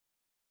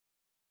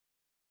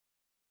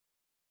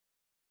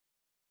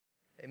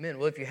Amen.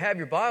 Well, if you have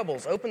your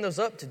Bibles, open those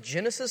up to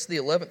Genesis, the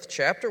 11th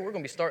chapter. We're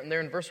going to be starting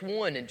there in verse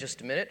 1 in just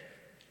a minute.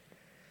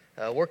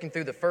 Working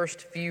through the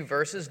first few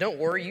verses. Don't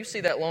worry, you see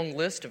that long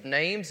list of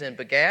names and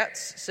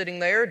begats sitting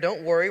there.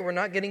 Don't worry, we're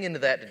not getting into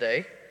that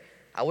today.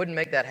 I wouldn't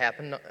make that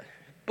happen.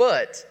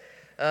 But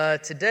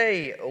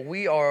today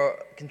we are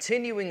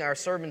continuing our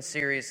sermon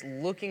series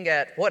looking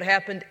at what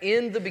happened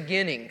in the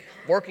beginning,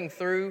 working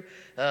through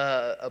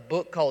a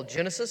book called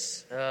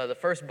Genesis, the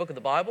first book of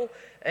the Bible.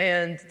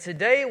 And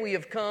today we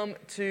have come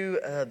to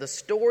the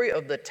story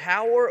of the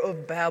Tower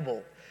of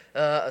Babel.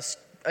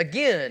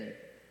 Again,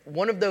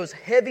 one of those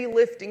heavy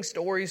lifting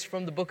stories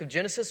from the book of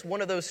Genesis,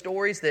 one of those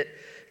stories that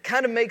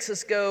kind of makes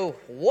us go,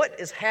 what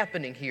is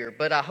happening here?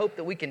 But I hope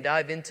that we can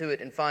dive into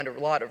it and find a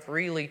lot of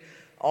really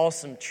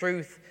awesome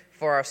truth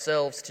for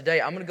ourselves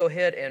today. I'm going to go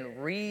ahead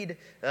and read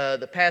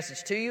the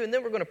passage to you, and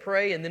then we're going to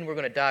pray, and then we're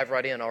going to dive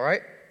right in, all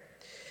right?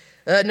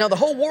 Now the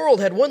whole world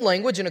had one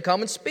language and a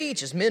common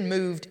speech. As men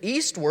moved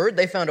eastward,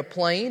 they found a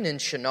plain in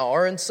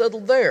Shinar and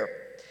settled there.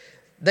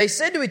 They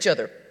said to each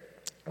other,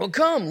 "Well,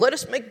 come, let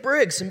us make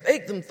bricks and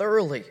bake them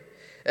thoroughly."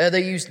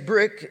 They used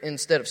brick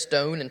instead of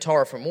stone and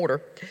tar for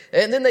mortar.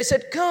 And then they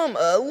said, "Come,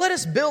 let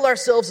us build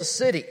ourselves a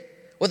city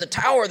with a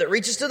tower that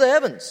reaches to the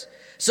heavens,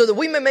 so that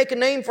we may make a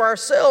name for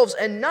ourselves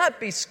and not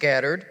be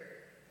scattered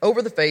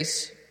over the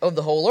face of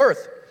the whole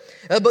earth."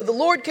 But the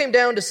Lord came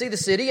down to see the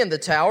city and the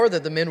tower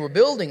that the men were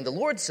building. The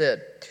Lord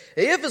said,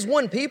 "If as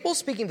one people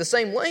speaking the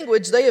same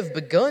language they have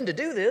begun to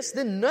do this,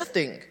 then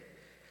nothing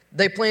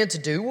they plan to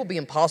do will be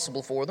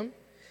impossible for them.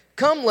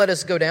 Come, let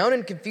us go down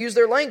and confuse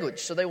their language,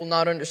 so they will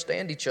not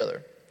understand each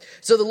other."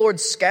 So the Lord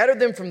scattered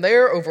them from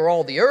there over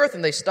all the earth,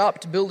 and they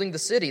stopped building the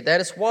city.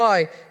 That is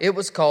why it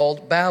was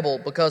called Babel,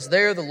 because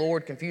there the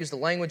Lord confused the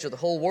language of the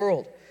whole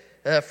world.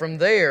 From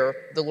there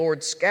the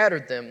Lord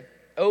scattered them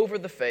over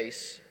the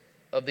face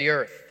of the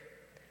earth.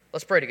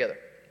 Let's pray together.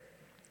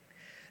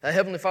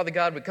 Heavenly Father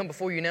God, we come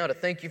before you now to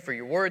thank you for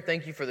your word.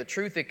 Thank you for the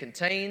truth it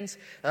contains.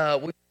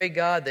 We pray,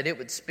 God, that it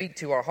would speak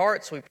to our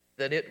hearts. We pray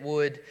that it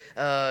would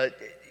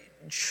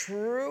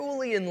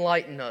truly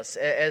enlighten us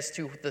as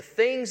to the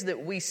things that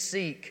we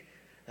seek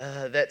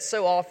that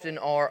so often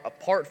are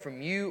apart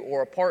from you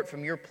or apart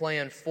from your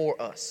plan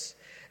for us.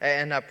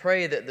 And I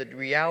pray that the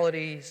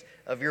realities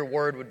of your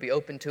word would be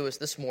open to us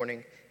this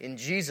morning. In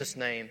Jesus'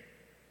 name,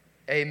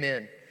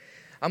 amen.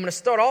 I'm going to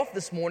start off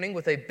this morning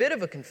with a bit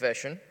of a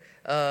confession.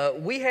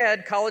 We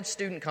had college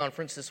student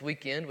conference this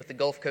weekend with the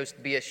Gulf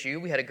Coast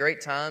BSU. We had a great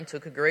time,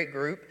 took a great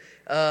group.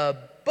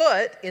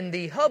 But in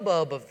the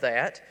hubbub of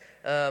that,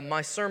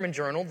 my sermon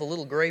journal, the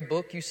little gray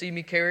book you see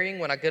me carrying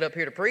when I get up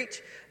here to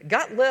preach,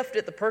 got left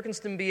at the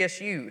Perkinston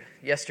BSU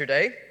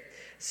yesterday.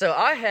 So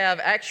I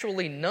have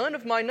actually none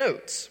of my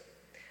notes.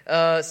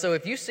 So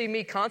if you see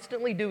me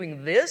constantly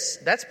doing this,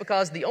 that's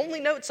because the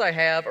only notes I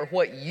have are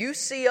what you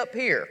see up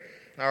here.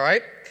 All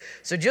right?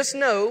 So just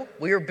know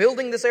we are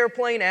building this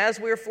airplane as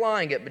we are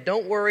flying it, but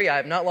don't worry, I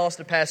have not lost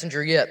a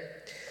passenger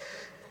yet.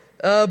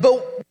 But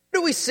what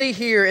do we see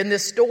here in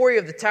this story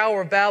of the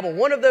Tower of Babel?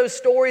 One of those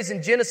stories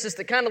in Genesis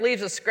that kind of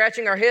leaves us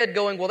scratching our head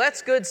going, well,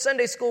 that's good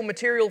Sunday school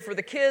material for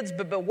the kids,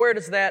 but where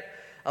does that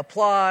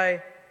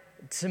apply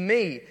to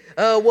me?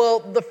 Well,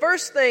 the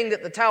first thing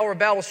that the Tower of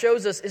Babel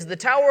shows us is the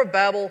Tower of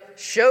Babel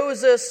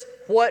shows us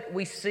what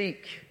we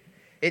seek.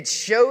 It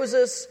shows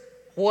us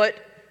what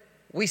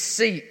we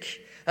seek.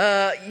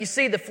 You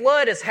see, the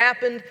flood has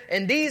happened,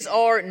 and these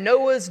are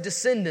Noah's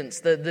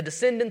descendants, the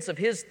descendants of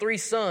his three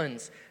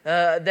sons,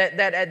 that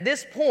at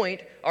this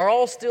point are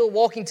all still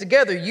walking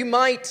together. You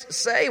might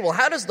say, well,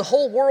 how does the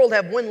whole world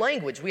have one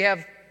language? We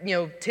have,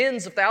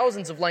 tens of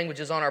thousands of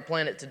languages on our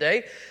planet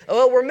today.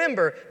 Well,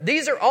 remember,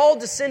 these are all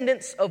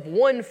descendants of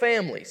one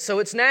family, so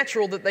it's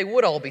natural that they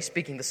would all be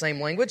speaking the same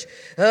language.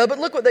 But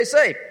look what they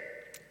say.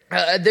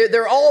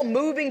 They're all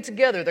moving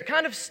together. They're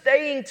kind of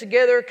staying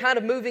together, kind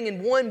of moving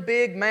in one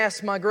big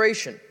mass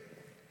migration.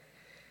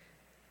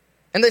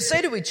 And they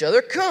say to each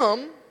other,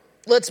 "Come,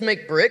 let's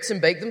make bricks and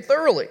bake them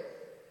thoroughly."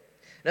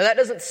 Now that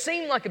doesn't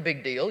seem like a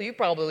big deal.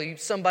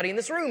 Somebody in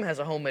this room has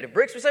a home made of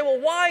bricks. We say, well,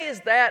 why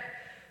is that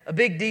a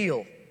big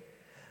deal?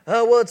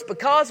 Well, it's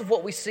because of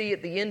what we see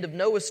at the end of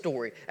Noah's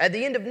story. At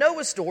the end of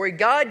Noah's story,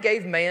 God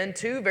gave man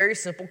two very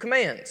simple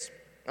commands.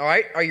 All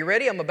right, are you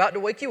ready? I'm about to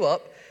wake you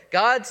up.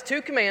 God's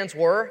two commands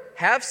were,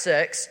 have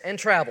sex and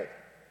travel.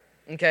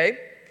 Okay?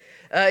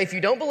 If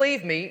you don't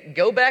believe me,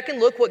 go back and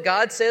look what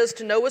God says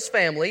to Noah's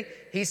family.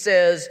 He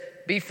says,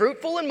 be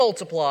fruitful and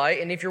multiply.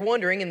 And if you're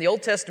wondering in the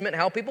Old Testament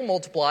how people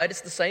multiplied,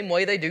 it's the same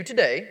way they do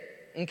today.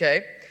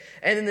 Okay?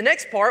 And then the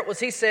next part was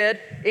he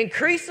said,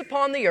 increase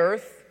upon the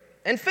earth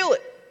and fill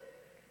it.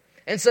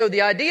 And so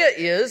the idea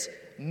is,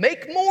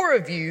 make more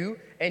of you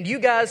and you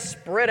guys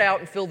spread out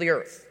and fill the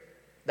earth.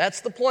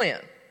 That's the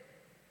plan.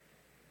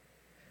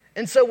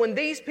 And so when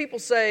these people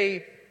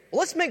say, well,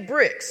 let's make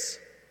bricks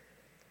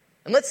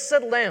and let's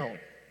settle down,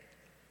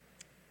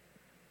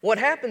 what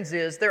happens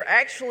is they're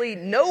actually,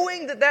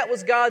 knowing that that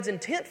was God's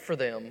intent for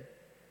them,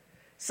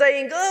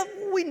 saying,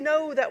 we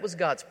know that was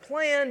God's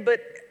plan, but,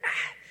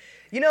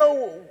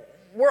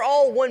 we're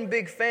all one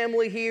big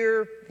family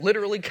here,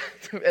 literally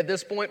at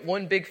this point,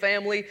 one big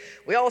family.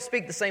 We all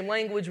speak the same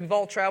language. We've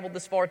all traveled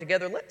this far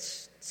together.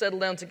 Let's settle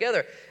down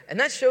together. And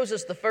that shows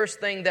us the first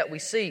thing that we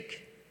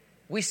seek.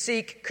 We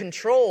seek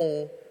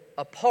control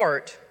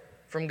apart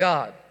from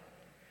God.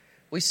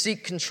 We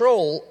seek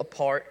control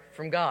apart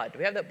from God. Do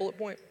we have that bullet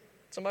point?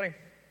 Somebody?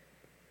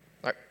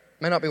 All right,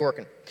 may not be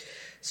working.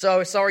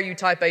 So sorry you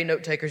type A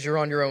note takers, you're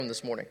on your own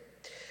this morning.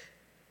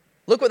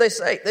 Look what they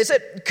say. They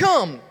said,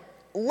 "Come,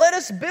 let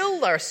us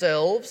build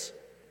ourselves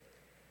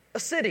a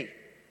city."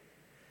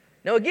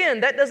 Now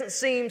again, that doesn't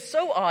seem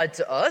so odd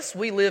to us.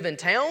 We live in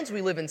towns,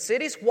 we live in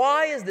cities.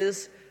 Why is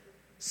this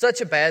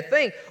such a bad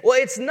thing?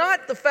 Well, it's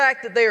not the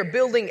fact that they are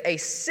building a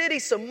city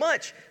so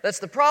much that's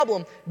the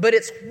problem, but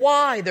it's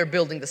why they're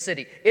building the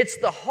city. It's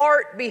the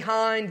heart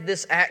behind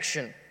this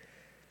action.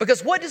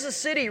 Because what does a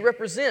city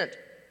represent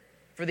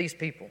for these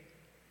people?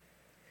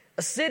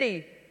 A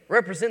city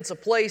represents a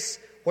place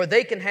where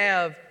they can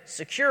have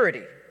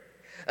security.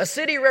 A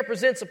city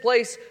represents a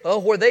place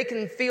where they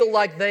can feel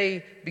like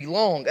they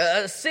belong.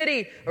 A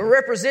city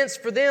represents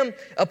for them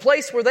a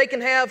place where they can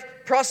have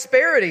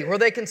prosperity, where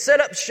they can set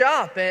up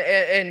shop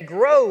and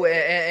grow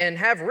and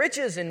have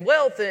riches and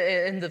wealth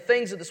and the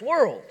things of this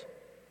world.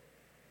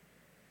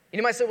 And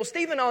you might say, well,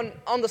 Stephen,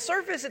 on the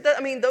surface,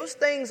 those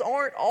things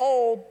aren't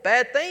all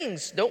bad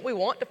things. Don't we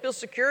want to feel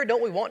secure?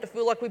 Don't we want to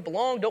feel like we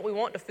belong? Don't we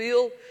want to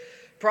feel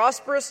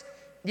prosperous?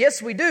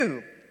 Yes, we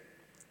do.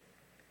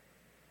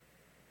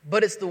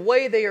 But it's the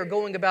way they are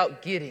going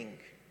about getting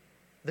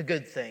the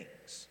good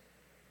things.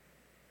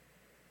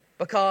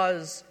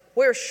 Because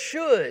where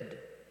should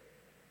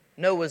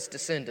Noah's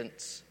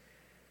descendants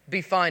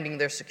be finding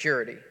their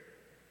security?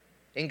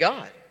 In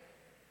God.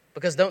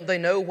 Because don't they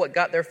know what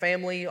got their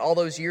family all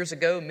those years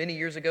ago, many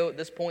years ago at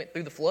this point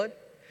through the flood?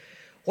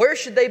 Where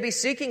should they be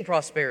seeking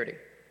prosperity?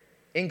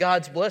 In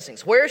God's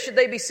blessings. Where should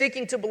they be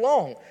seeking to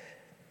belong?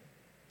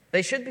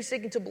 They should be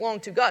seeking to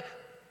belong to God.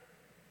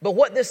 But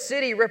what this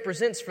city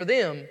represents for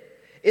them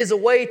is a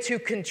way to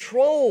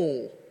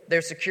control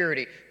their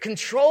security,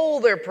 control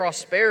their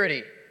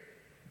prosperity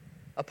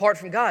apart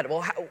from God.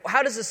 Well,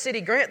 how does a city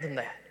grant them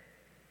that?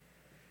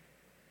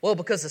 Well,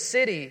 because a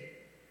city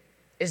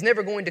is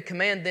never going to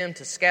command them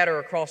to scatter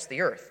across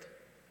the earth.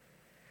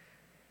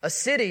 A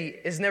city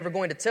is never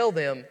going to tell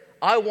them,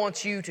 I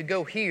want you to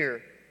go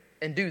here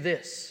and do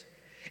this.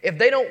 If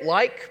they don't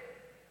like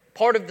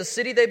part of the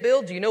city they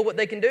build, do you know what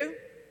they can do?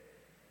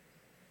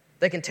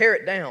 They can tear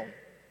it down,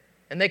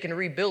 and they can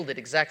rebuild it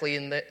exactly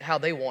in how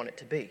they want it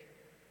to be.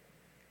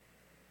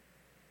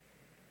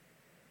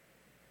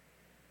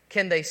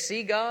 Can they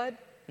see God?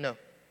 No.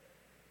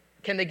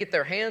 Can they get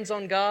their hands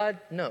on God?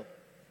 No.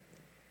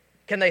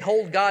 Can they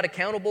hold God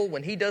accountable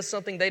when He does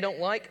something they don't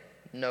like?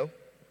 No.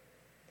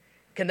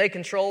 Can they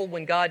control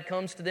when God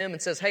comes to them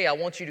and says, hey, I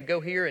want you to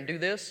go here and do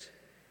this?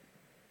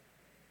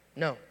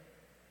 No.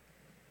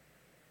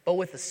 But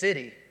with the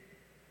city,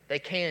 they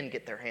can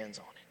get their hands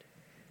on it.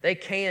 They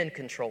can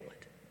control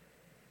it.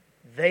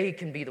 They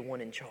can be the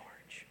one in charge.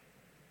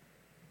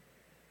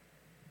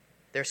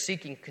 They're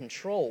seeking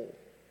control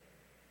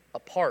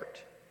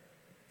apart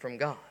from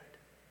God.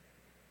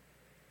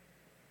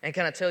 And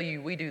can I tell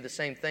you, we do the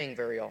same thing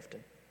very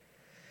often.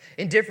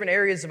 In different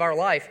areas of our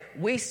life,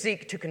 we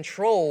seek to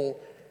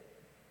control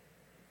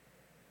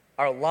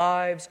our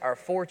lives, our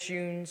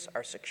fortunes,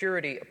 our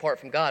security apart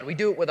from God. We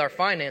do it with our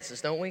finances,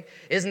 don't we?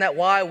 Isn't that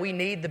why we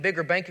need the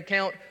bigger bank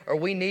account, or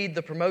we need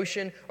the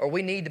promotion, or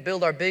we need to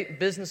build our big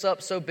business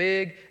up so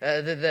big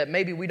that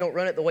maybe we don't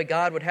run it the way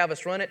God would have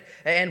us run it?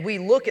 And we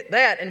look at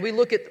that, and we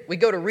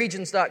go to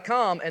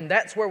regions.com, and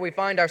that's where we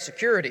find our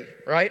security,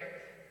 right?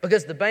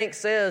 Because the bank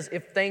says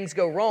if things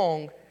go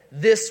wrong,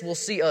 this will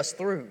see us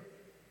through.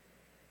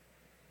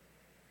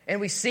 And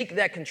we seek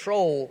that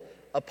control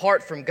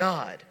apart from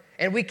God.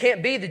 And we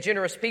can't be the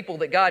generous people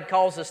that God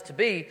calls us to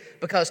be,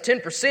 because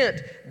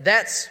 10%,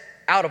 that's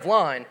out of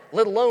line,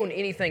 let alone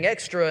anything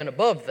extra and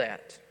above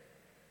that.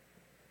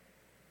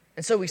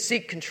 And so we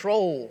seek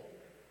control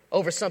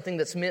over something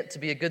that's meant to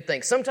be a good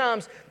thing.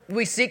 Sometimes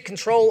we seek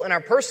control in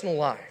our personal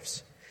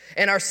lives.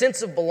 And our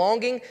sense of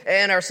belonging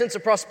and our sense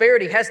of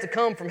prosperity has to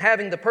come from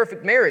having the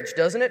perfect marriage,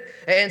 doesn't it?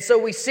 And so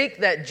we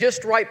seek that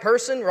just right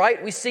person,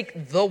 right? We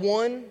seek the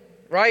one,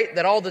 right?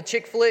 That all the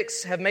chick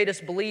flicks have made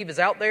us believe is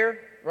out there,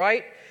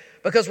 right?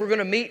 Because we're going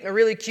to meet in a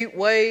really cute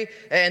way,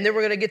 and then we're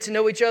going to get to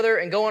know each other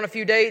and go on a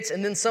few dates,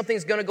 and then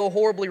something's going to go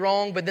horribly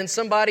wrong, but then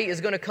somebody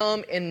is going to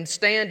come and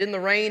stand in the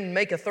rain and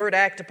make a third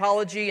act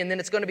apology, and then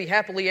it's going to be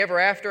happily ever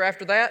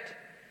after that.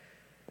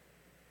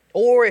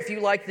 Or if you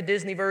like the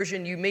Disney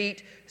version, you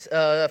meet,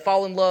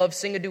 fall in love,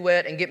 sing a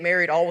duet, and get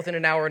married all within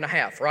an hour and a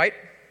half, right?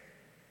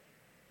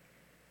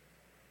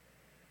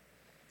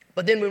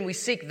 But then when we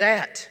seek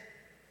that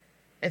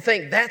and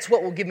think that's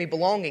what will give me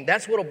belonging,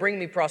 that's what will bring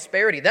me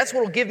prosperity, that's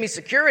what will give me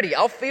security,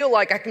 I'll feel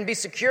like I can be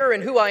secure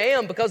in who I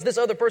am because this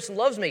other person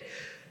loves me.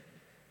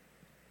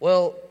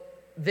 Well,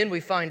 then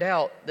we find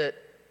out that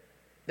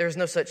There's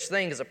no such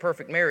thing as a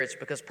perfect marriage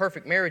because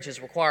perfect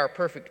marriages require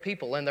perfect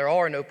people, and there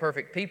are no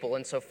perfect people.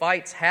 And so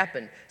fights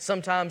happen.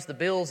 Sometimes the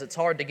bills, it's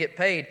hard to get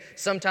paid.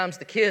 Sometimes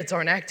the kids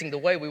aren't acting the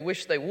way we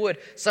wish they would.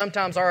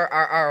 Sometimes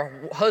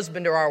our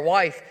husband or our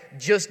wife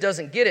just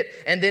doesn't get it.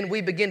 And then we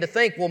begin to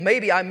think, well,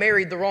 maybe I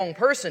married the wrong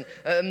person.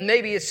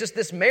 Maybe it's just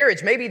this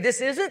marriage. Maybe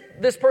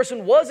this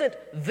person wasn't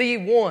the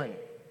one.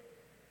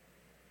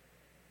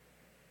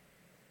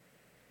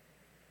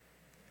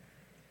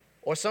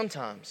 Or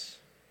sometimes,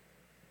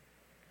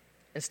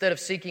 instead of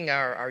seeking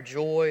our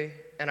joy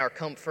and our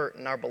comfort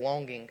and our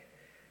belonging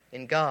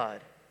in God,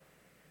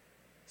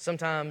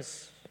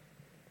 sometimes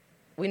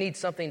we need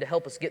something to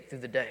help us get through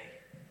the day.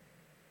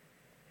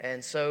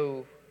 And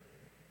so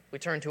we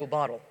turn to a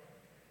bottle.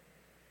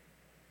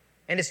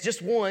 And it's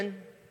just one.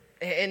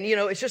 And,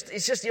 it's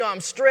just,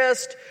 I'm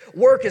stressed.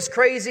 Work is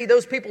crazy.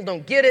 Those people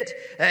don't get it.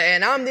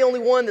 And I'm the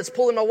only one that's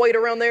pulling my weight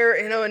around there,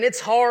 and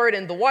it's hard,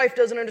 and the wife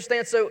doesn't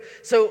understand. So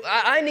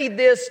I need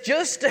this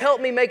just to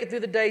help me make it through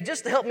the day,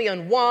 just to help me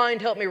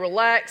unwind, help me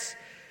relax.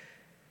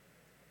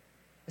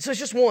 And so it's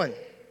just one.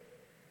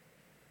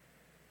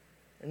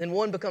 And then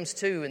one becomes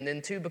two, and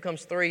then two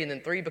becomes three, and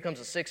then three becomes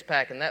a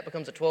 6-pack, and that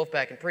becomes a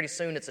 12-pack, and pretty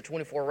soon it's a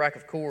 24 rack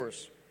of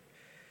Coors.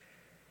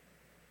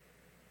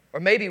 Or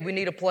maybe we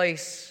need a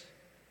place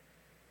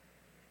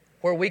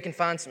where we can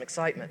find some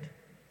excitement.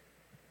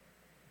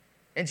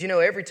 And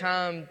every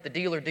time the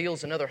dealer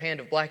deals another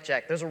hand of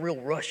blackjack, there's a real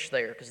rush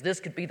there because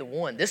this could be the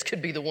one. This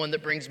could be the one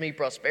that brings me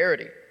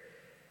prosperity.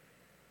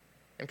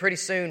 And pretty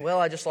soon,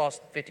 I just lost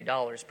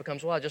 $50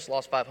 becomes, I just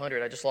lost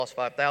 $500. I just lost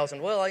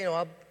 $5,000.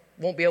 I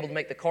won't be able to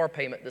make the car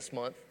payment this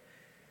month.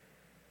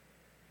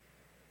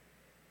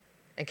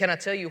 And can I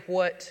tell you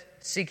what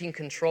seeking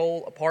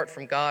control apart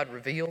from God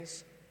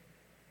reveals?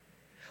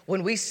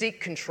 When we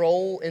seek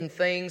control in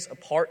things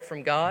apart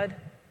from God,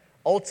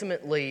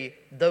 ultimately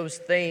those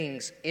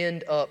things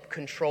end up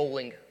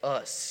controlling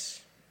us.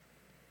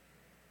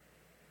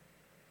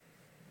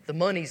 The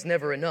money's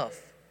never enough,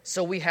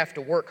 so we have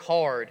to work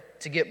hard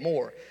to get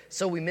more.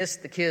 So we miss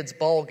the kids'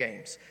 ball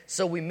games.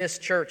 So we miss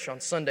church on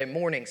Sunday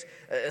mornings.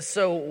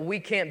 So we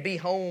can't be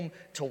home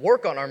to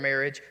work on our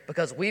marriage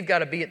because we've got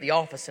to be at the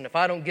office, and if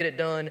I don't get it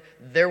done,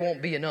 there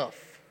won't be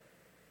enough.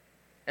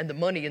 And the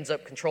money ends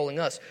up controlling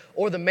us.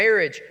 Or the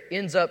marriage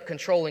ends up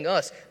controlling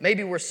us.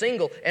 Maybe we're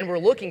single and we're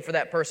looking for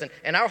that person.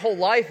 And our whole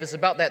life is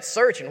about that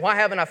search. And why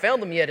haven't I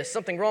found them yet? Is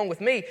something wrong with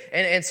me?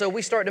 And so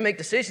we start to make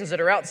decisions that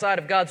are outside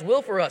of God's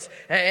will for us.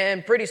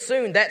 And pretty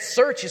soon that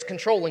search is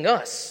controlling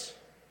us.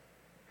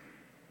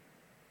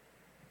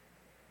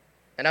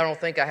 And I don't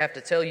think I have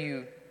to tell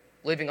you,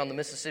 living on the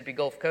Mississippi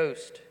Gulf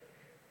Coast,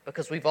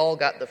 because we've all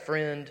got the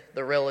friend,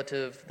 the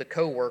relative, the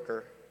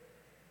coworker,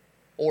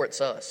 or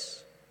it's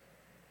us,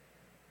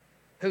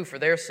 who for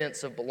their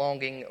sense of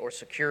belonging or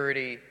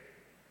security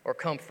or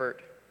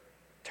comfort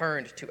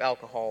turned to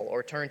alcohol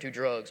or turned to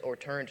drugs or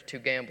turned to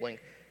gambling.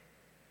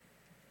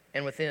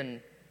 And within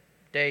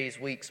days,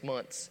 weeks,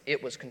 months,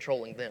 it was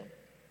controlling them.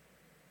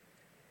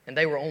 And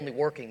they were only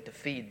working to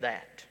feed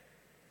that.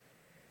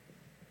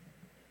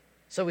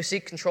 So we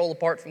seek control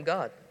apart from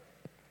God.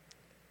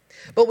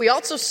 But we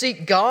also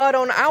seek God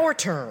on our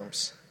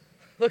terms.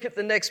 Look at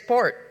the next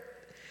part.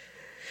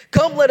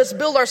 Come, let us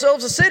build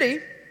ourselves a city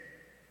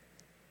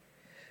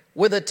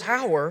with a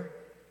tower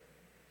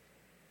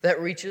that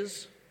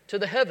reaches to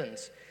the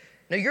heavens.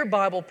 Now, your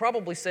Bible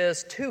probably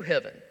says to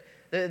heaven.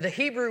 The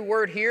Hebrew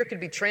word here could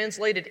be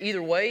translated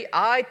either way.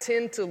 I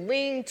tend to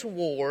lean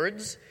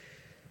towards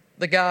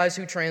the guys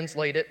who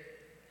translate it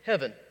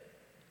heaven.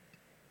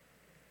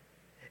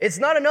 It's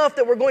not enough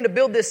that we're going to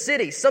build this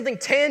city, something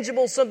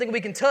tangible, something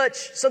we can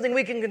touch, something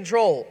we can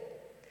control.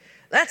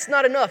 That's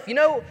not enough.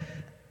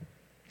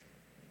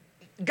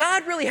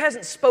 God really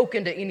hasn't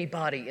spoken to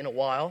anybody in a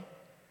while.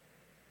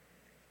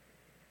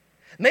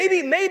 Maybe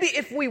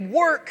if we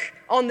work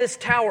on this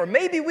tower,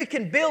 maybe we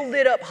can build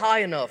it up high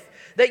enough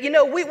that,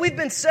 we've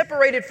been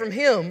separated from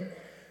Him.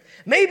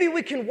 Maybe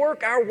we can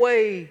work our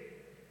way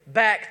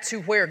back to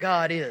where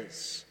God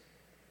is.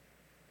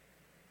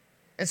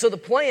 And so the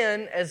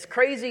plan, as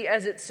crazy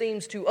as it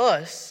seems to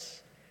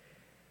us,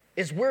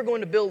 is we're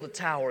going to build a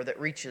tower that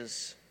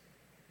reaches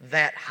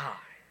that high.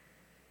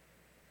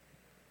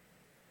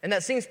 And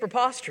that seems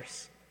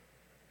preposterous.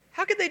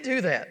 How could they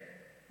do that?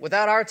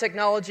 Without our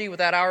technology,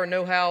 without our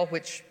know-how,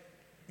 which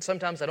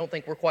sometimes I don't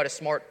think we're quite as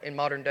smart in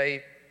modern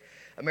day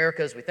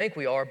America as we think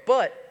we are.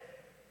 But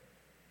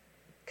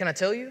can I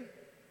tell you?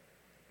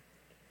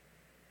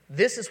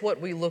 This is what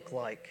we look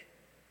like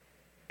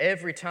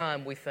every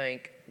time we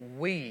think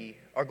we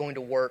are going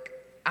to work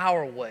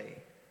our way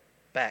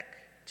back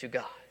to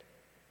God.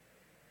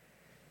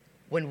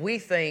 When we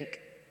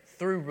think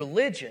through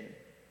religion,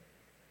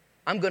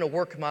 I'm going to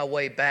work my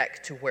way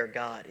back to where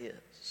God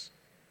is.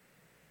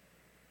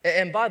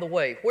 And by the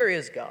way, where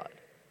is God?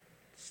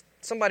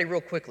 Somebody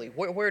real quickly,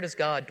 where does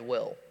God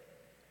dwell?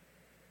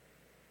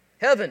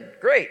 Heaven.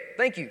 Great.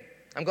 Thank you.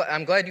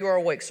 I'm glad you are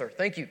awake, sir.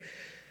 Thank you.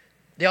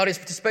 The audience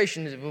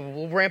participation,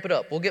 we'll ramp it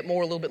up. We'll get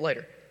more a little bit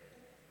later.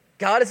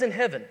 God is in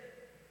heaven.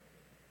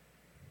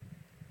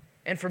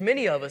 And for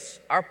many of us,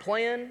 our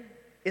plan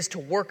is to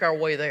work our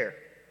way there.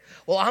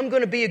 Well, I'm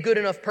going to be a good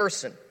enough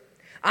person.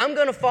 I'm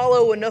going to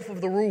follow enough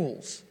of the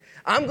rules.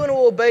 I'm going to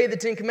obey the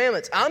Ten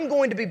Commandments. I'm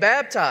going to be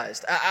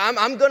baptized.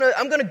 I'm going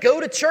to go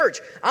to church.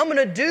 I'm going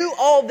to do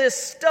all this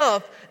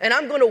stuff, and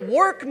I'm going to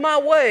work my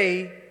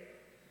way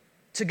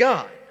to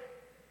God.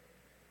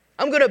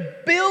 I'm going to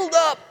build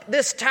up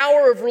this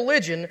tower of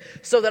religion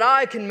so that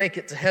I can make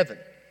it to heaven.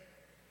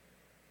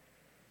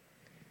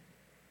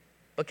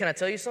 But can I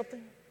tell you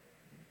something?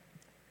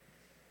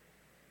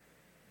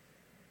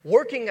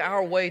 Working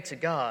our way to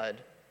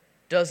God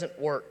doesn't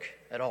work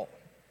at all.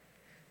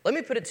 Let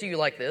me put it to you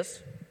like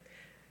this.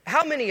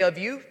 How many of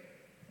you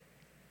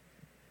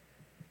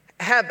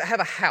have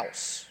a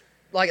house?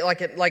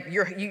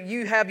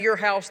 You have your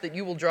house that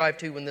you will drive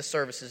to when this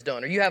service is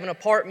done, or you have an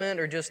apartment,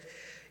 or just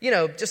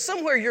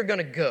somewhere you're going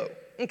to go.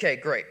 Okay,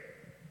 great.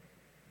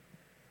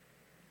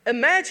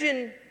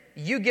 Imagine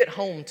you get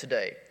home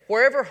today,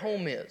 wherever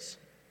home is,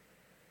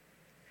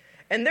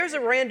 and there's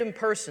a random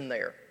person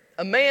there,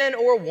 a man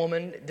or a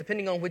woman,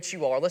 depending on which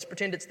you are. Let's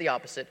pretend it's the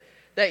opposite,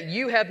 that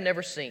you have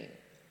never seen.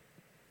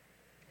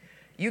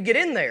 You get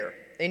in there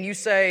and you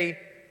say,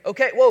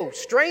 okay, whoa,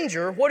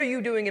 stranger, what are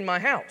you doing in my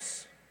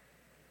house?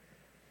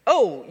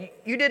 Oh,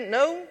 you didn't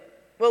know?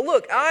 Well,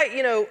 look,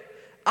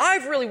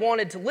 I've really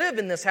wanted to live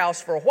in this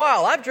house for a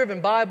while. I've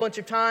driven by a bunch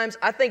of times.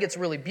 I think it's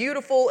really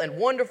beautiful and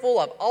wonderful.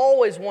 I've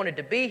always wanted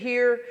to be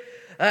here.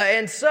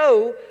 And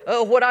so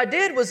what I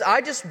did was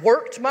I just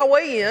worked my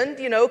way in,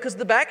 because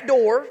the back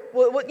door,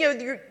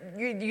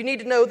 you need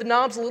to know the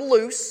knob's a little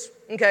loose.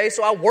 Okay,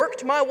 so I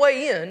worked my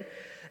way in.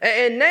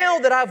 And now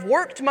that I've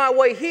worked my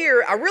way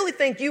here, I really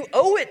think you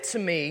owe it to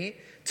me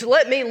to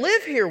let me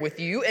live here with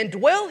you and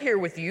dwell here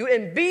with you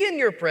and be in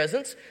your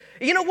presence.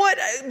 You know what?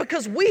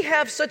 Because we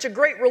have such a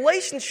great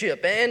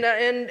relationship, and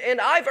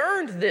I've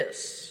earned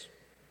this.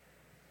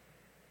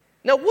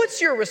 Now, what's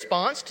your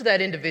response to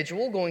that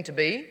individual going to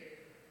be?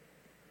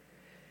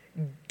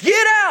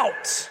 Get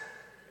out!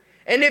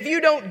 And if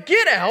you don't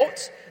get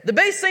out, the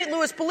Bay St.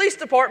 Louis Police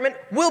Department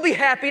will be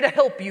happy to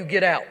help you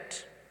get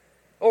out.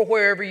 Or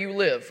wherever you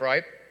live,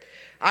 right?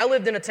 I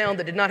lived in a town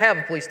that did not have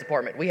a police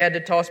department. We had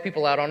to toss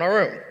people out on our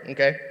own,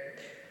 okay?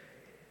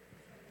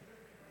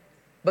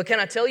 But can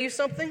I tell you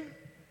something?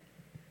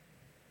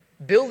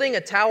 Building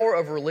a tower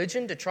of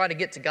religion to try to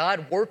get to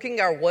God,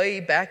 working our way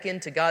back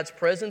into God's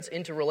presence,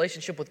 into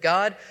relationship with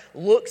God,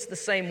 looks the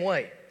same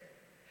way.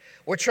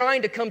 We're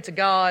trying to come to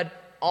God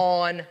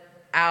on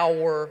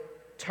our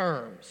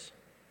terms.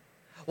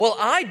 Well,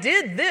 I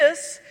did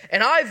this,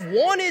 and I've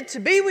wanted to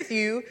be with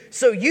you,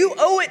 so you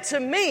owe it to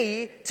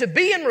me to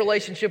be in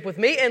relationship with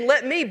me and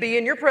let me be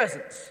in your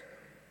presence.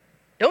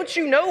 Don't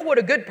you know what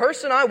a good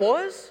person I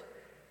was?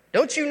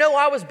 Don't you know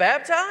I was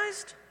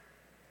baptized?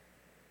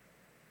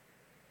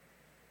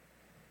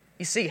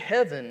 You see,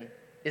 heaven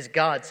is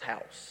God's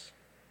house,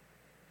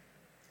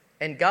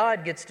 and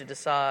God gets to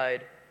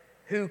decide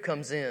who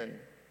comes in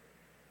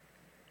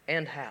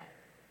and how.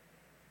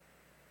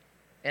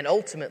 And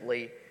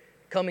ultimately,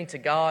 coming to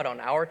God on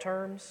our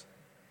terms,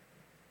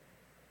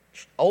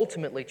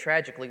 ultimately,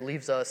 tragically,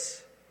 leaves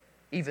us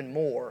even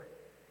more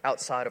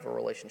outside of a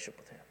relationship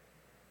with Him.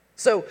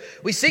 So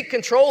we seek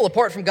control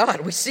apart from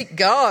God. We seek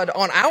God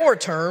on our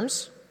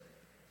terms,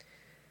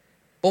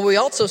 but we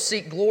also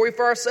seek glory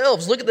for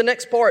ourselves. Look at the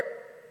next part.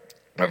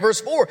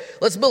 Verse 4,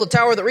 let's build a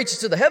tower that reaches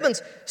to the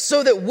heavens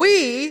so that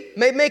we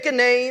may make a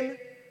name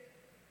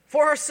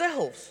for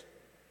ourselves.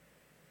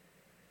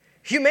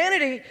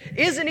 Humanity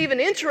isn't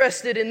even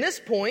interested in this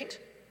point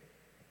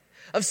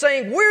of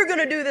saying, we're going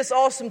to do this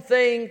awesome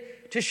thing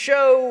to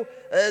show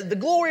the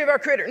glory of our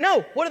Creator.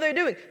 No, what are they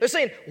doing? They're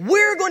saying,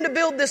 we're going to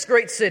build this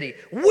great city.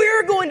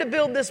 We're going to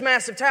build this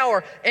massive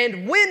tower.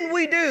 And when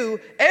we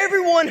do,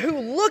 everyone who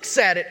looks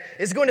at it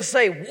is going to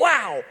say,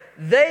 wow,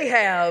 they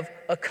have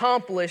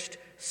accomplished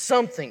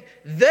something.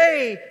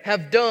 They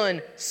have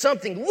done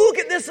something. Look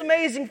at this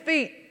amazing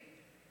feat.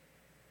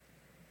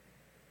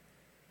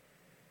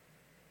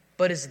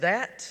 But is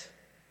that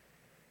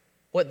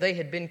what they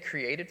had been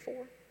created for?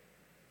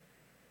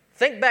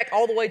 Think back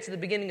all the way to the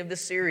beginning of this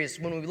series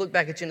when we look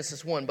back at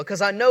Genesis 1,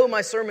 because I know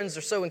my sermons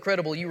are so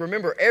incredible, you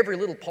remember every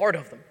little part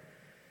of them.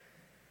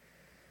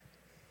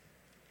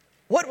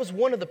 What was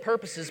one of the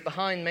purposes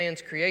behind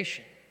man's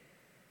creation?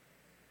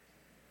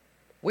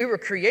 We were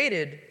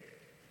created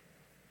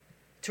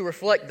to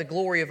reflect the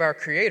glory of our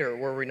Creator,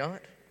 were we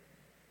not?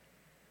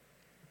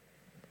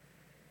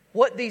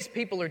 What these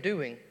people are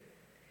doing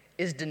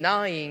is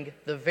denying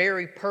the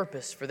very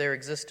purpose for their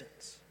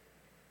existence.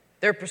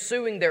 They're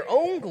pursuing their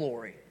own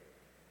glory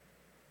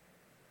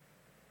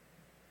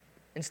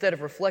instead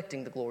of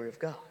reflecting the glory of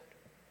God.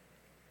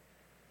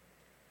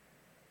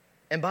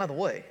 And by the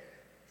way,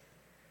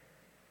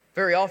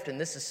 very often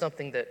this is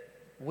something that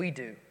we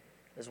do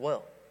as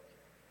well.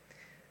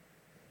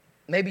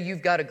 Maybe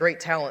you've got a great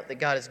talent that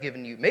God has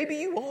given you. Maybe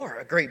you are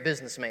a great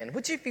businessman,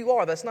 which if you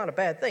are, that's not a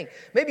bad thing.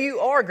 Maybe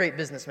you are a great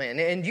businessman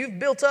and you've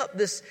built up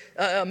this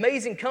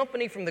amazing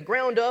company from the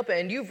ground up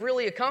and you've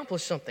really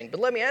accomplished something.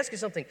 But let me ask you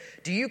something.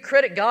 Do you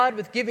credit God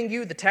with giving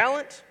you the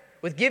talent?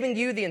 with giving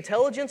you the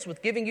intelligence,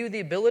 with giving you the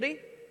ability?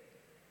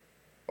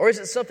 Or is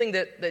it something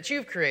that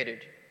you've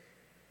created?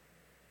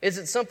 Is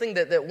it something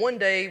that one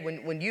day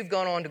when you've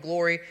gone on to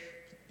glory,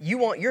 you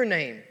want your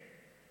name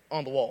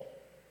on the wall?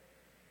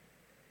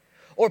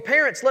 Or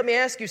parents, let me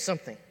ask you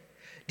something.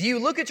 Do you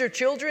look at your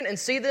children and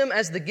see them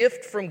as the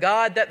gift from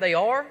God that they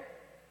are?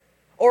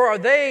 Or are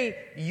they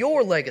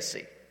your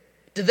legacy?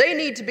 Do they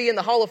need to be in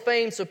the Hall of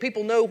Fame so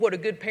people know what a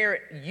good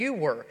parent you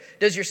were?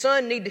 Does your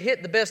son need to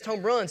hit the best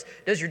home runs?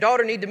 Does your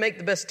daughter need to make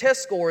the best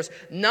test scores?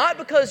 Not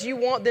because you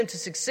want them to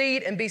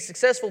succeed and be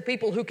successful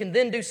people who can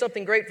then do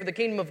something great for the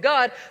kingdom of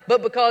God,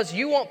 but because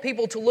you want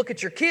people to look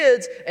at your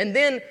kids and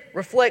then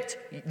reflect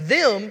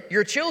them,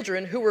 your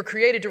children, who were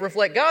created to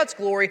reflect God's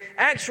glory,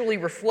 actually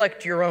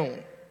reflect your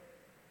own.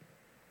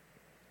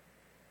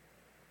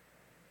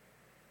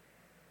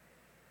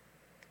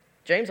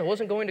 James, I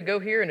wasn't going to go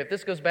here, and if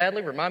this goes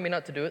badly, remind me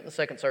not to do it in the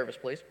second service,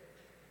 please.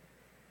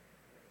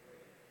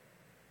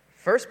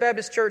 First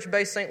Baptist Church,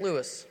 based St.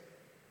 Louis.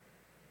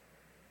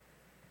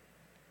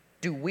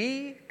 Do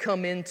we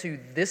come into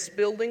this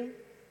building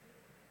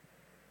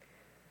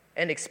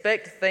and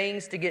expect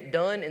things to get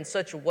done in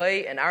such a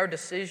way, and our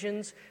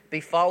decisions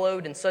be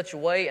followed in such a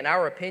way, and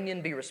our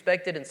opinion be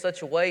respected in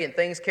such a way, and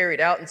things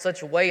carried out in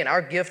such a way, and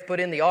our gift put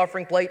in the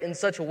offering plate in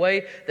such a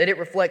way that it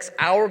reflects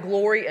our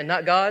glory and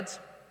not God's?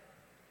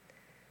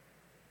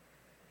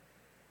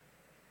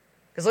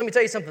 Because let me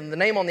tell you something, the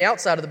name on the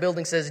outside of the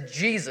building says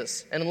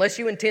Jesus. And unless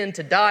you intend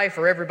to die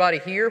for everybody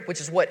here, which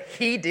is what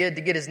he did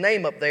to get his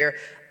name up there,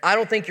 I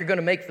don't think you're going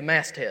to make the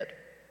masthead.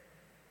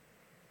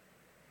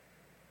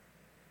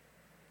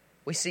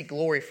 We seek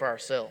glory for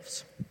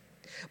ourselves.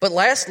 But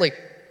lastly,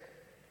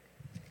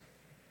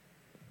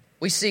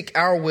 we seek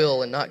our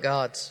will and not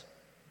God's.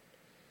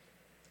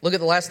 Look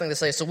at the last thing they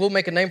say. So we'll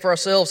make a name for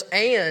ourselves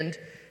and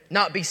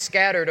not be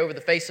scattered over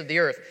the face of the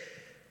earth.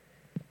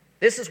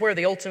 This is where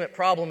the ultimate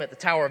problem at the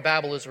Tower of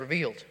Babel is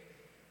revealed.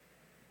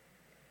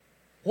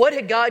 What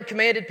had God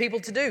commanded people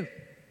to do?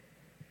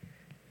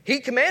 He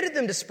commanded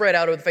them to spread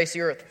out over the face of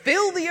the earth.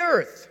 Fill the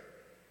earth.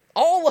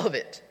 All of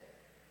it.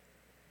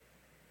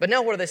 But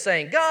now what are they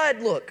saying?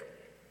 God, look.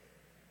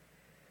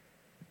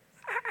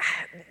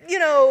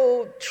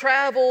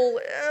 Travel,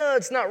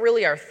 it's not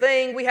really our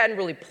thing. We hadn't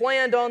really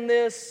planned on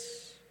this.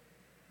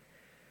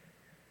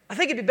 I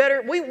think it'd be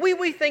better,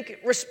 we think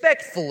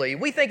respectfully,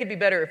 we think it'd be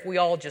better if we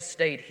all just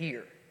stayed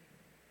here.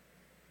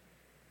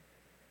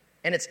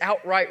 And it's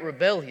outright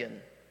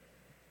rebellion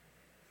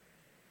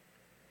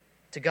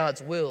to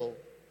God's will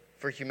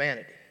for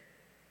humanity.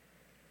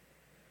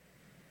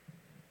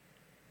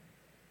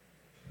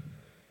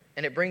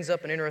 And it brings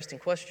up an interesting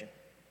question.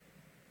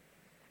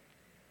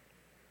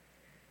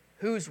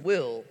 Whose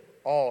will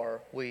are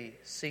we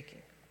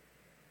seeking?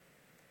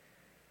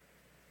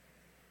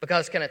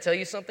 Because can I tell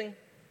you something?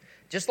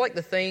 Just like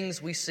the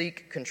things we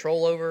seek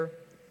control over,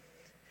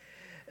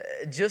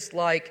 just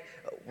like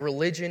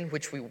religion,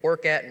 which we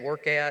work at,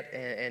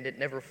 and it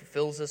never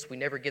fulfills us, we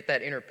never get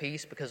that inner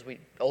peace because we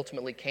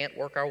ultimately can't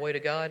work our way to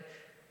God,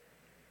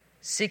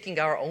 seeking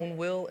our own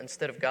will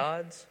instead of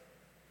God's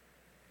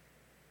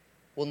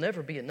will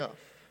never be enough.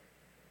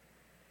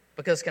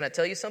 Because can I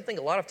tell you something?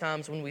 A lot of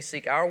times when we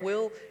seek our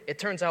will, it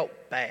turns out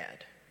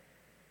bad.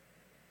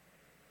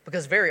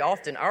 Because very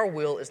often our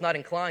will is not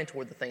inclined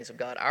toward the things of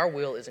God. Our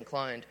will is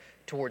inclined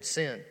towards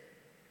sin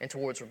and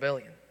towards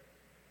rebellion.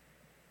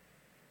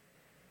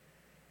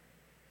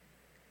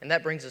 And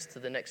that brings us to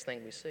the next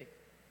thing we see.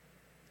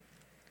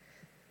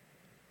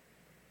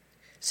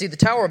 See, the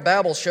Tower of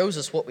Babel shows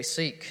us what we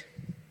seek,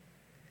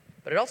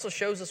 but it also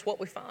shows us what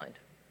we find.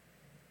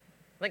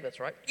 I think that's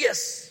right.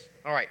 Yes!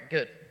 All right,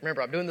 good.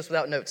 Remember, I'm doing this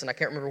without notes, and I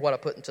can't remember what I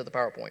put into the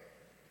PowerPoint.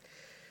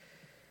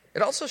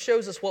 It also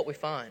shows us what we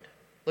find.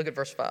 Look at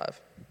verse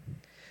 5.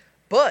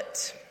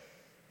 But,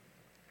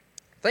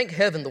 thank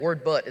heaven the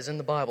word but is in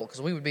the Bible,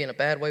 because we would be in a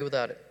bad way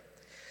without it.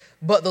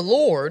 But the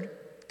Lord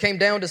came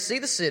down to see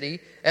the city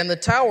and the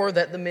tower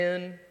that the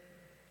men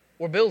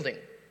were building.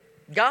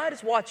 God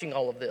is watching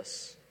all of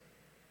this.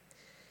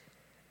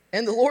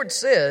 And the Lord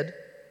said,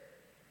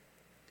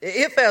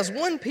 if as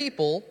one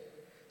people,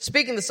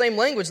 speaking the same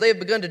language, they have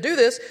begun to do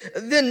this,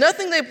 then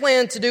nothing they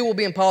plan to do will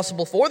be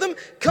impossible for them.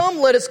 Come,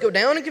 let us go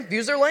down and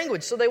confuse their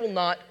language, so they will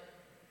not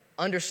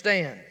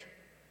understand.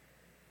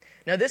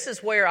 Now, this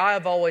is where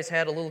I've always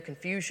had a little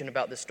confusion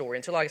about this story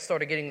until I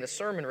started getting the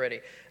sermon ready.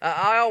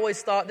 I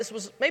always thought this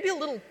was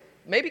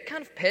maybe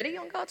kind of petty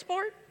on God's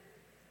part.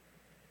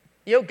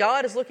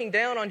 God is looking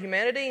down on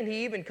humanity, and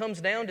he even comes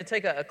down to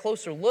take a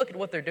closer look at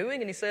what they're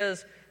doing, and he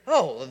says,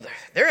 oh,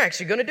 they're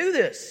actually going to do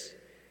this.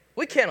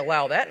 We can't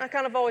allow that. And I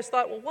kind of always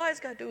thought, well, why is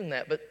God doing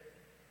that? But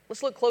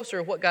let's look closer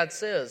at what God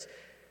says.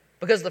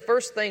 Because the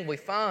first thing we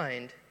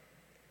find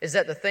is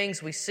that the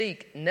things we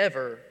seek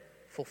never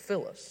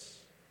fulfill us.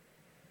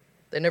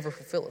 They never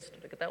fulfill us.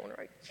 Did I get that one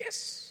right?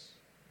 Yes.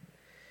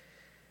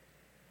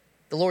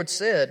 The Lord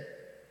said,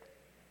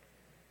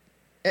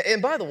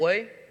 and by the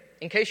way,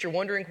 in case you're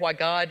wondering why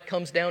God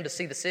comes down to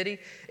see the city,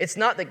 it's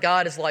not that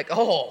God is like,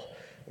 oh,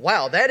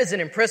 wow, that is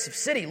an impressive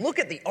city. Look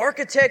at the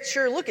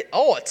architecture. Look at,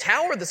 a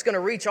tower that's going to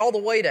reach all the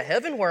way to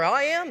heaven where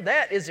I am.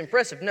 That is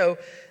impressive. No,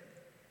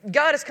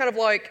 God is kind of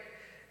like,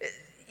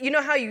 you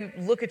know how you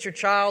look at your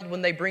child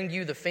when they bring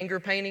you the finger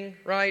painting,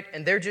 right?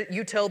 And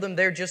you tell them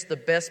they're just the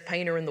best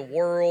painter in the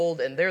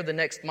world and they're the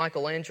next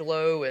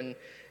Michelangelo and,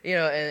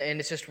 and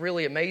it's just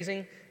really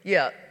amazing.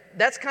 Yeah,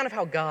 that's kind of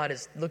how God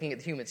is looking at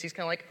the humans. He's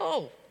kind of like,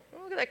 oh,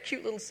 look at that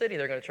cute little city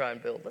they're going to try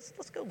and build.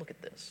 Let's go look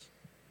at this.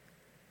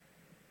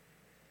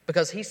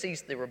 Because he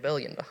sees the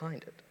rebellion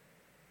behind it.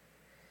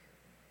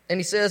 And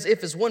he says,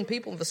 if as one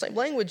people of the same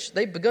language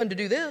they've begun to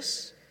do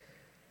this,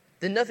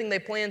 then nothing they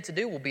plan to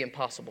do will be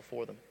impossible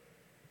for them.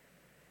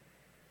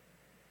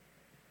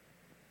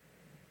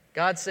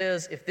 God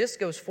says, if this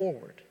goes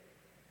forward,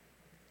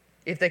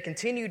 if they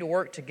continue to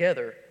work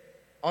together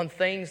on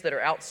things that are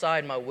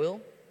outside my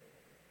will,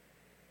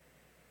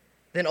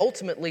 then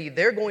ultimately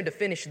they're going to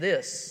finish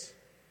this,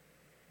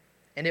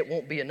 and it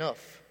won't be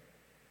enough.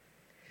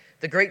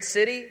 The great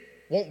city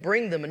won't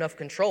bring them enough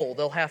control.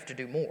 They'll have to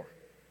do more.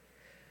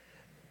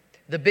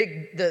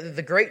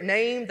 The great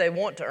name they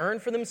want to earn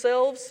for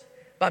themselves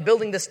by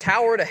building this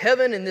tower to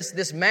heaven in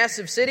this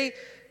massive city,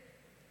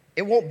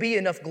 it won't be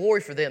enough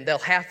glory for them. They'll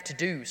have to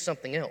do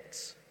something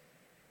else.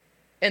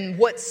 And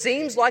what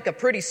seems like a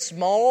pretty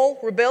small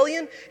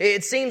rebellion,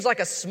 it seems like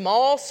a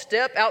small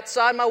step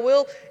outside my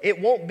will, it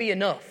won't be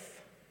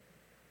enough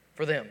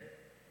for them.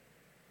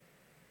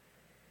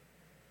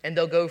 And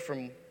they'll go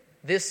from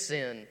this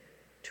sin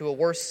to a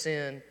worse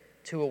sin,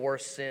 to a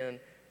worse sin,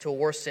 to a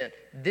worse sin.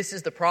 This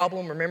is the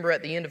problem. Remember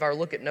at the end of our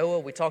look at Noah,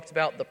 we talked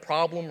about the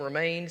problem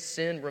remained,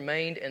 sin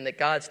remained, and that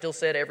God still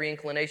said every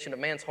inclination of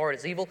man's heart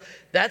is evil.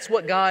 That's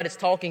what God is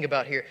talking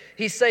about here.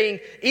 He's saying,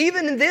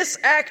 even this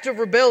act of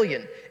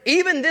rebellion,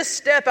 even this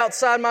step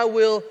outside my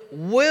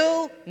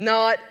will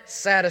not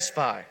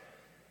satisfy.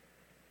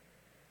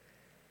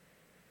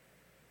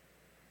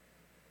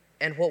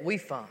 And what we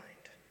find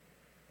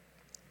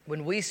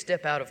when we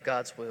step out of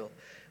God's will,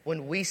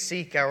 when we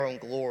seek our own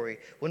glory,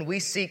 when we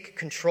seek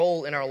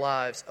control in our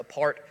lives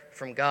apart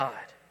from God,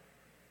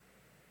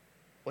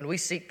 when we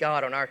seek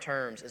God on our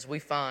terms, as we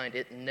find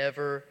it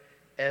never,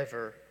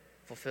 ever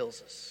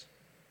fulfills us.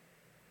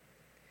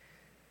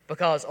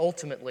 Because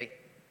ultimately,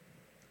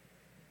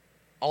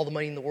 all the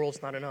money in the world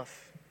is not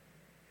enough.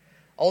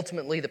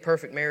 Ultimately, the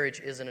perfect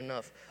marriage isn't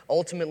enough.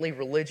 Ultimately,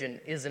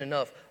 religion isn't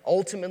enough.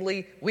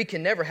 Ultimately, we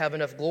can never have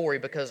enough glory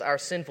because our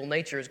sinful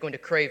nature is going to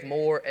crave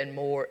more and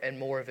more and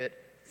more of it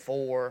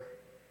for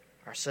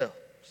ourselves.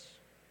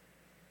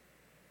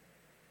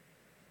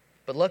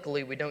 But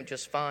luckily, we don't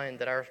just find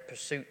that our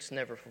pursuits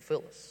never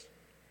fulfill us.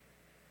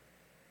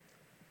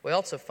 We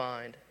also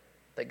find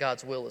that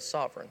God's will is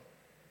sovereign.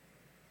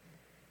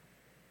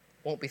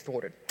 Won't be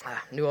thwarted.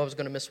 Knew I was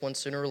going to miss one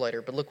sooner or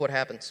later, but look what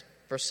happens.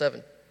 Verse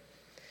 7.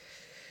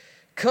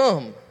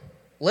 Come,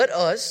 let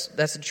us,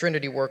 that's the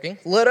Trinity working,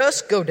 let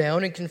us go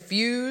down and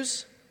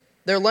confuse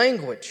their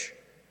language,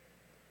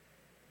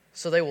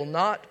 so they will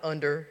not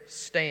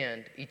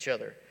understand each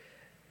other.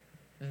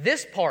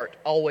 This part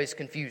always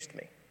confused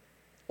me.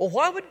 Well,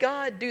 why would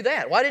God do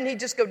that? Why didn't he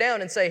just go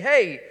down and say,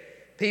 hey,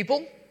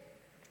 people,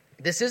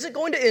 this isn't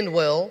going to end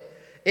well.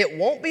 It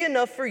won't be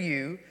enough for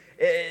you.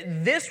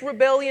 This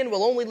rebellion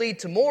will only lead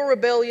to more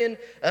rebellion.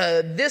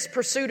 This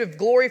pursuit of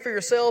glory for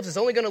yourselves is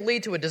only going to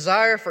lead to a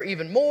desire for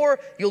even more.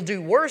 You'll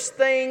do worse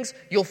things.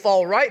 You'll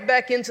fall right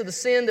back into the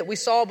sin that we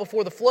saw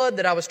before the flood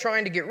that I was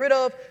trying to get rid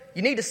of.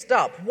 You need to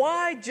stop.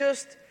 Why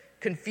just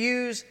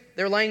confuse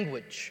their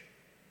language?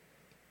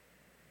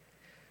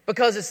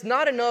 Because it's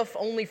not enough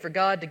only for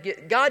God to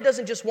get... God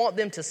doesn't just want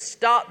them to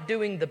stop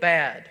doing the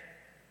bad.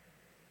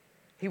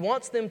 He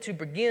wants them to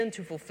begin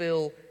to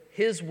fulfill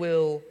His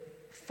will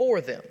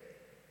for them.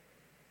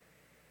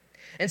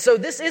 And so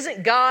this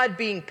isn't God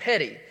being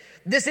petty.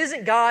 This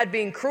isn't God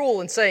being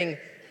cruel and saying,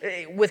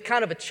 with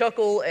kind of a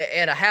chuckle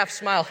and a half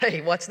smile,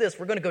 hey, watch this,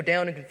 we're going to go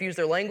down and confuse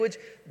their language.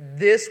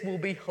 This will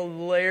be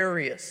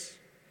hilarious.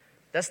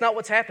 That's not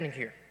what's happening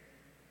here.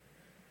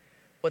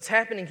 What's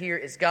happening here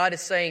is God is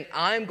saying,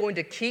 I'm going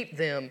to keep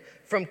them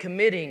from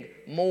committing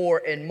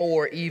more and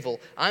more evil.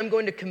 I'm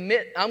going to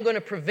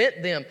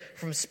prevent them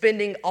from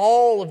spending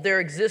all of their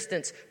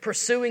existence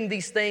pursuing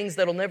these things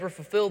that'll never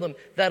fulfill them,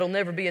 that'll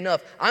never be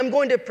enough. I'm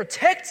going to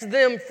protect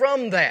them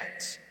from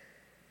that.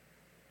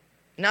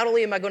 Not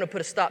only am I going to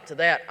put a stop to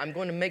that, I'm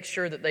going to make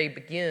sure that they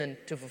begin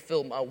to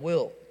fulfill my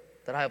will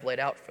that I have laid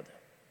out for them.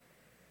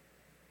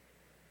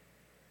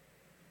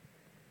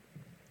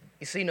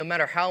 You see, no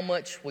matter how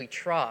much we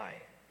try,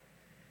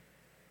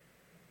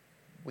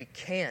 we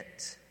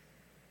can't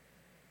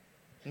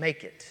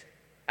make it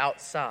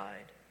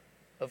outside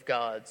of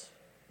God's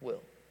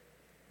will.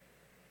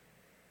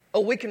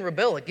 Oh, we can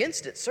rebel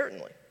against it,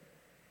 certainly.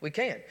 We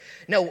can.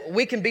 Now,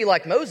 we can be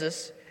like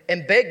Moses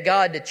and beg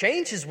God to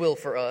change His will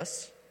for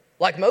us,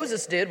 like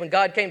Moses did when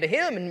God came to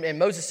him and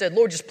Moses said,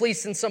 Lord, just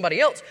please send somebody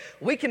else.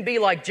 We can be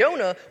like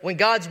Jonah when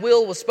God's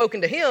will was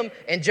spoken to him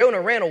and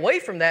Jonah ran away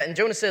from that. And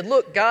Jonah said,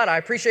 look, God, I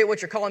appreciate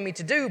what you're calling me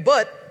to do,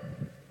 but...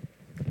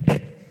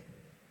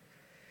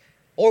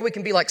 Or we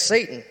can be like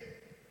Satan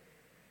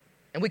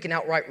And we can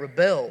outright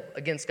rebel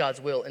against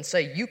God's will and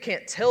say, you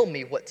can't tell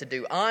me what to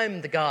do.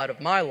 I'm the God of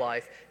my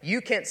life.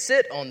 You can't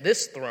sit on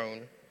this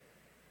throne.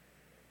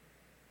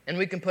 And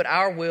we can put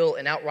our will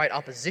in outright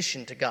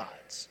opposition to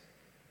God's.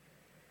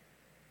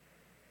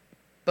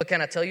 But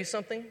can I tell you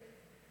something?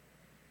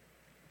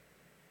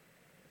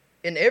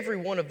 In every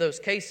one of those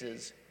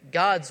cases,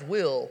 God's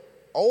will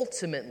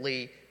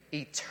ultimately,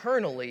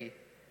 eternally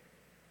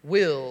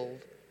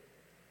willed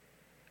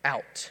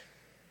out.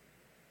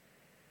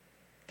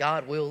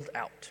 God willed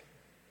out.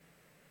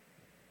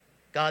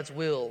 God's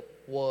will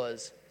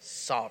was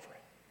sovereign.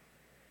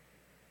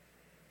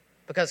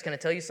 Because can I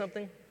tell you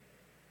something?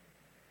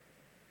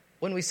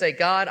 When we say,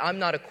 God, I'm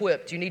not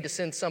equipped, you need to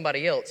send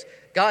somebody else,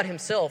 God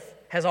himself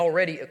has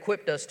already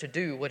equipped us to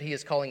do what he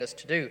is calling us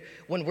to do.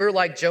 When we're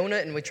like Jonah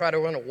and we try to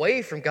run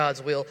away from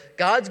God's will,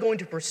 God's going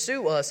to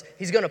pursue us.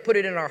 He's going to put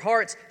it in our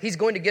hearts. He's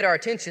going to get our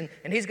attention,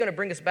 and he's going to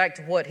bring us back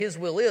to what his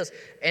will is.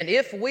 And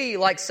if we,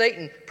 like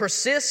Satan,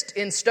 persist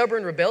in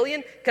stubborn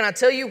rebellion, can I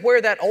tell you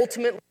where that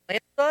ultimately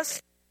lands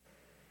us?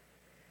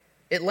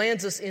 It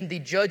lands us in the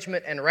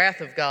judgment and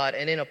wrath of God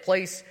and in a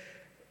place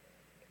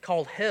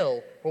called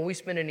hell, where we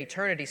spend an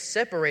eternity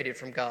separated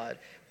from God,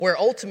 where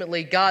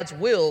ultimately God's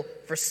will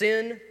for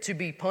sin to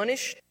be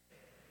punished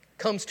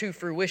comes to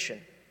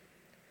fruition.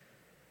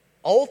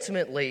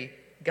 Ultimately,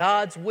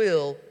 God's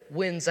will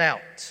wins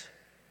out.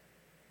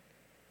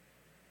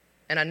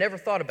 And I never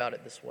thought about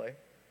it this way,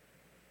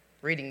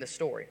 reading this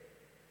story.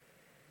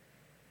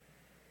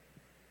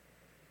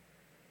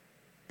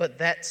 But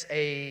that's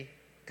a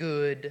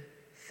good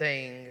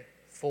thing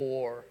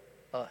for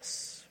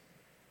us.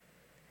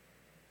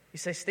 You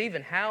say,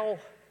 Stephen, how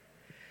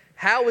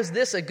is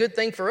this a good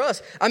thing for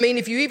us? I mean,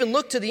 if you even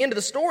look to the end of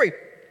the story,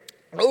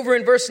 over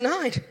in verse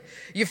 9,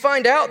 you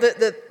find out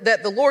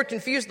that the Lord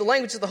confused the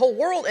language of the whole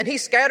world and he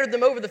scattered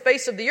them over the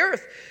face of the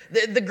earth.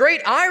 The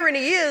great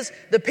irony is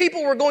the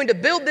people were going to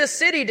build this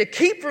city to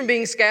keep from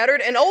being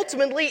scattered, and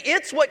ultimately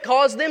it's what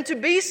caused them to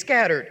be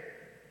scattered.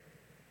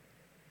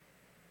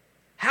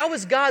 How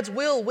is God's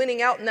will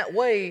winning out in that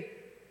way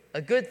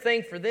a good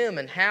thing for them,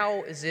 and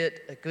how is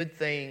it a good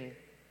thing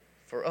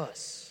for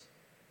us?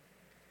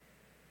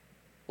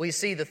 Well, you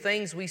see, the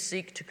things we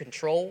seek to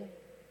control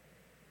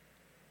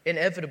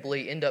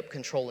inevitably end up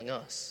controlling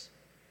us.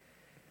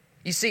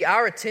 You see,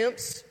 our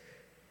attempts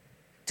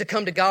to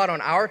come to God on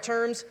our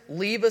terms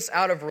leave us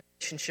out of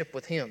relationship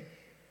with him.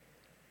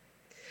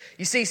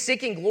 You see,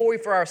 seeking glory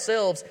for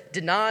ourselves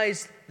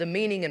denies the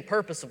meaning and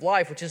purpose of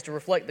life, which is to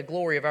reflect the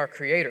glory of our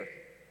Creator.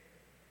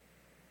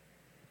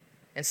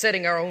 And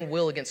setting our own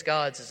will against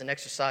God's is an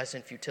exercise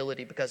in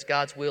futility, because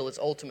God's will is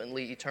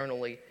ultimately,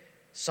 eternally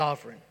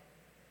sovereign.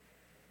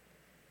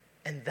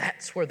 And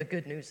that's where the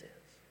good news is.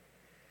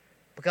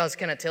 Because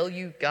can I tell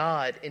you,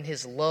 God, in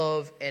his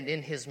love and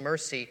in his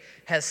mercy,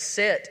 has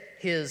set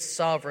his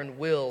sovereign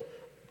will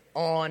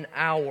on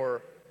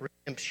our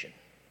redemption.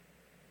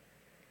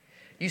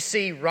 You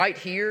see, right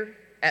here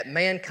at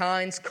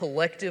mankind's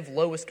collective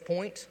lowest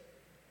point,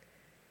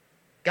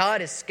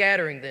 God is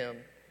scattering them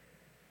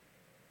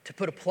to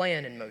put a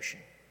plan in motion.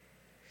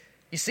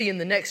 You see, in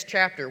the next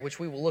chapter, which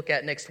we will look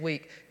at next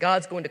week,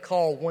 God's going to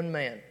call one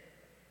man,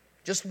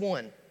 just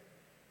one.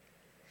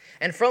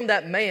 And from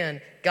that man,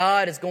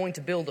 God is going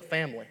to build a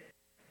family.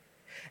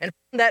 And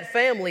from that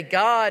family,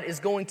 God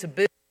is going to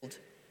build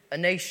a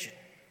nation.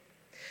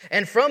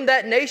 And from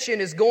that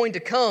nation is going to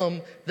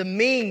come the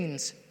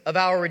means of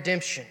our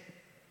redemption,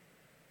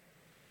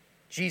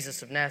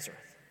 Jesus of Nazareth.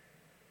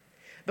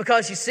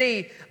 Because you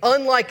see,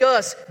 unlike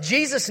us,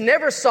 Jesus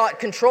never sought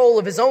control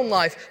of his own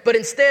life, but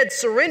instead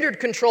surrendered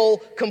control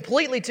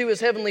completely to his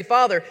heavenly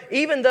Father,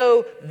 even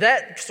though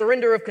that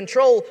surrender of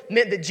control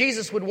meant that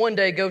Jesus would one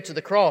day go to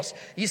the cross.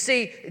 You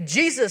see,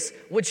 Jesus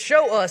would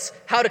show us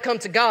how to come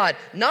to God,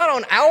 not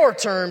on our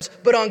terms,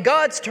 but on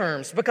God's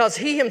terms, because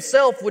he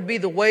himself would be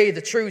the way,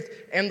 the truth,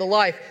 and the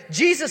life.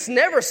 Jesus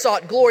never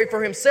sought glory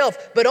for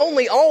himself, but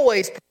only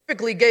always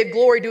perfectly gave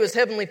glory to his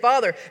heavenly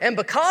Father, and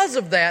because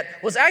of that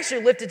was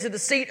actually lifted to the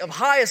seat of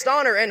highest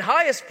honor and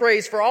highest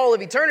praise for all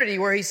of eternity,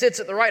 where he sits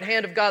at the right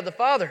hand of God the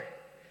Father.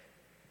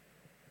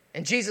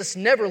 And Jesus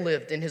never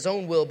lived in his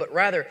own will, but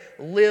rather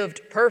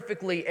lived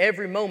perfectly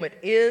every moment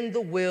in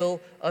the will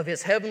of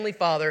his heavenly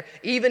Father,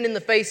 even in the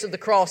face of the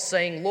cross,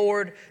 saying,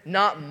 Lord,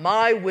 not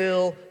my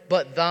will,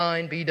 but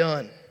thine be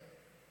done.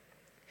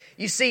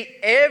 You see,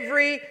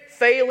 every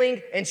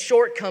failing and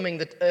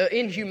shortcoming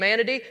in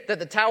humanity that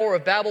the Tower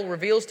of Babel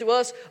reveals to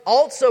us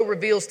also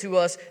reveals to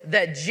us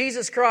that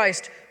Jesus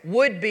Christ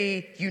would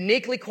be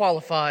uniquely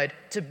qualified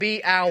to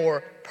be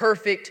our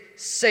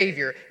perfect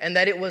Savior, and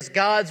that it was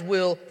God's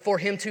will for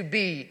him to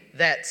be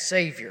that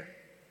Savior.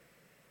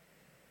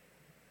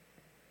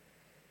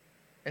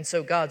 And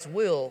so God's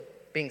will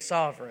being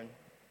sovereign,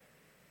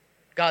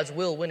 God's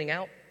will winning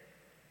out,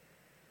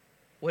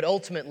 would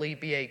ultimately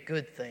be a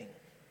good thing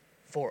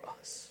for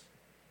us.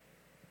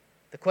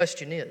 The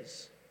question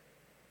is,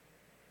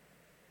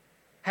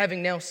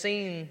 having now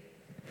seen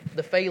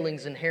the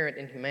failings inherent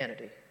in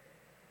humanity,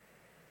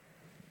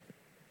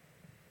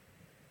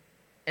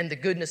 and the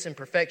goodness and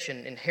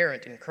perfection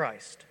inherent in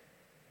Christ?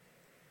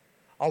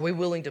 Are we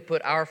willing to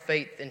put our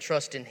faith and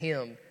trust in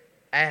Him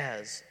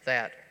as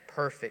that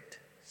perfect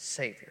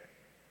Savior?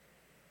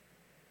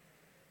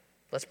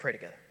 Let's pray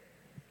together.